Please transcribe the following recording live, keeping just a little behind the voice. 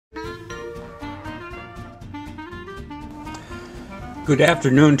Good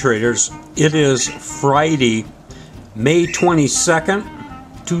afternoon, traders. It is Friday, May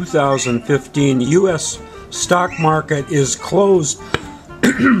 22nd, 2015. U.S. stock market is closed.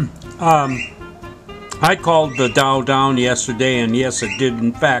 I called the Dow down yesterday, and yes, it did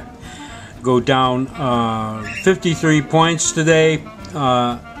in fact go down 53 points today.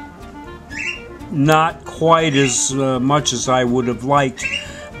 Not quite as much as I would have liked,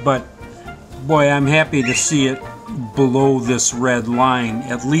 but boy, I'm happy to see it below this red line.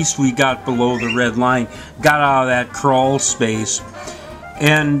 At least we got below the red line, got out of that crawl space,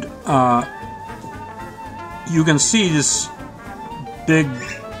 and you can see this big,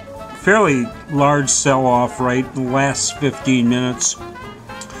 fairly large sell-off right in the last 15 minutes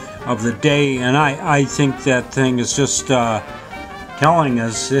of the day, and I think that thing is just telling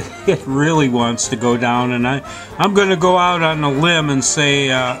us it really wants to go down. And I'm going to go out on a limb and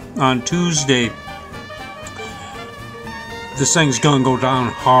say on Tuesday this thing's going to go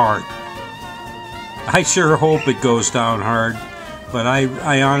down hard. I sure hope it goes down hard, but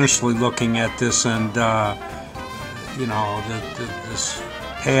I honestly looking at this, and you know, this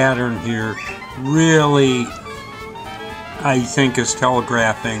pattern here really, I think, is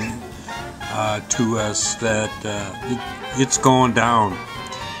telegraphing to us that it's going down.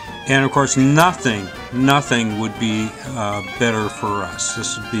 And of course, nothing would be better for us.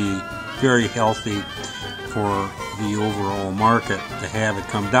 This would be very healthy for the overall market to have it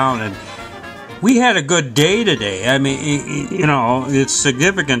come down. And we had a good day today. I mean, you know, it's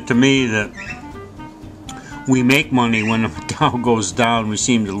significant to me that we make money when the Dow goes down. We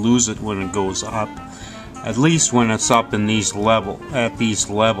seem to lose it when it goes up, at least when it's up in these at these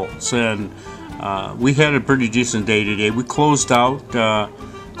levels. And we had a pretty decent day today. We closed out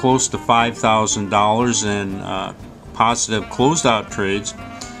close to $5,000 in positive closed out trades,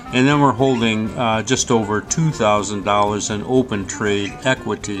 and then we're holding just over $2,000 in open trade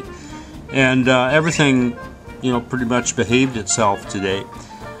equity, and everything, you know, pretty much behaved itself today.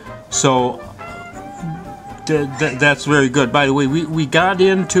 So that's very good. By the way, we got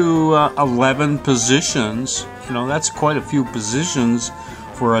into 11 positions. You know, that's quite a few positions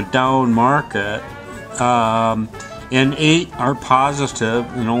for a down market, and 8 are positive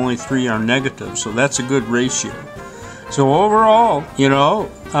and only 3 are negative, so that's a good ratio. So overall, you know,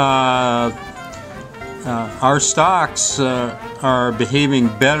 our stocks are behaving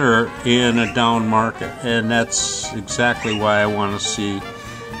better in a down market, and that's exactly why I want to see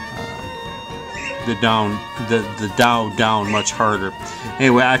the Dow down much harder.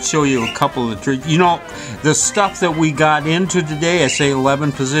 Anyway, I'll show you a couple of the trades. You know, the stuff that we got into today, I say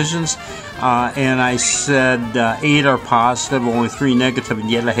 11 positions, and I said 8 are positive, only 3 negative, and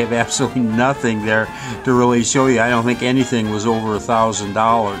yet I have absolutely nothing there to really show you. I don't think anything was over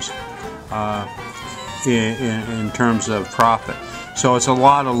 $1,000 in terms of profit. So it's a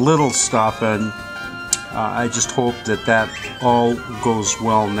lot of little stuff, and I just hope that all goes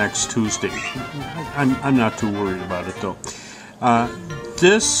well next Tuesday. I'm not too worried about it, though.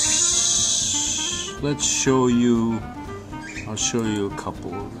 Let's show you. I'll show you a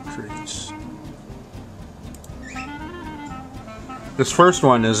couple of the trades. This first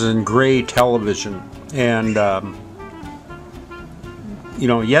one is in Gray Television, and you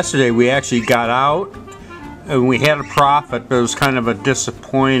know, yesterday we actually got out and we had a profit, but it was kind of a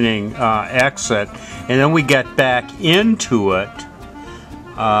disappointing exit. And then we got back into it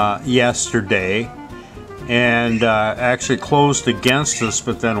yesterday, and actually closed against us,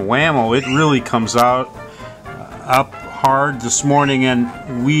 but then whammo, it really comes out up hard this morning, and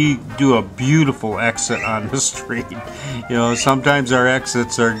we do a beautiful exit on this trade. You know, sometimes our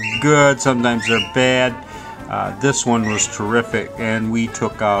exits are good, sometimes they're bad. This one was terrific, and we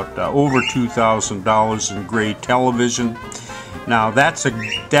took out over $2,000 in Gray Television. Now that's a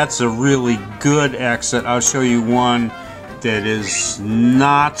really good exit. I'll show you one that is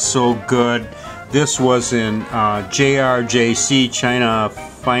not so good. This was in JRJC, China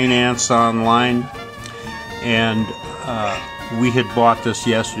Finance Online, and we had bought this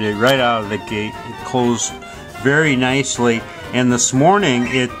yesterday right out of the gate. It closed very nicely, and this morning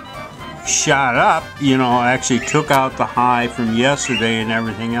it shot up, you know, actually took out the high from yesterday and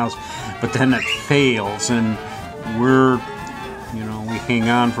everything else, but then it fails, and we hang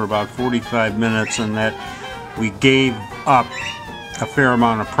on for about 45 minutes, and that we gave up a fair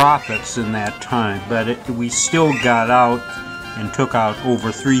amount of profits in that time, but we still got out and took out over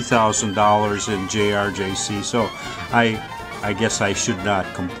 $3,000 in JRJC, so I guess I should not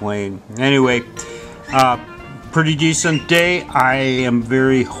complain. Anyway, pretty decent day. I am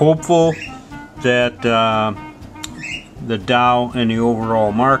very hopeful that the Dow and the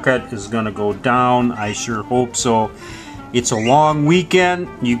overall market is going to go down. I sure hope so. It's a long weekend.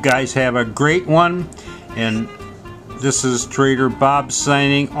 You guys have a great one. And this is Trader Bob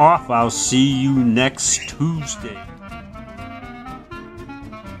signing off. I'll see you next Tuesday.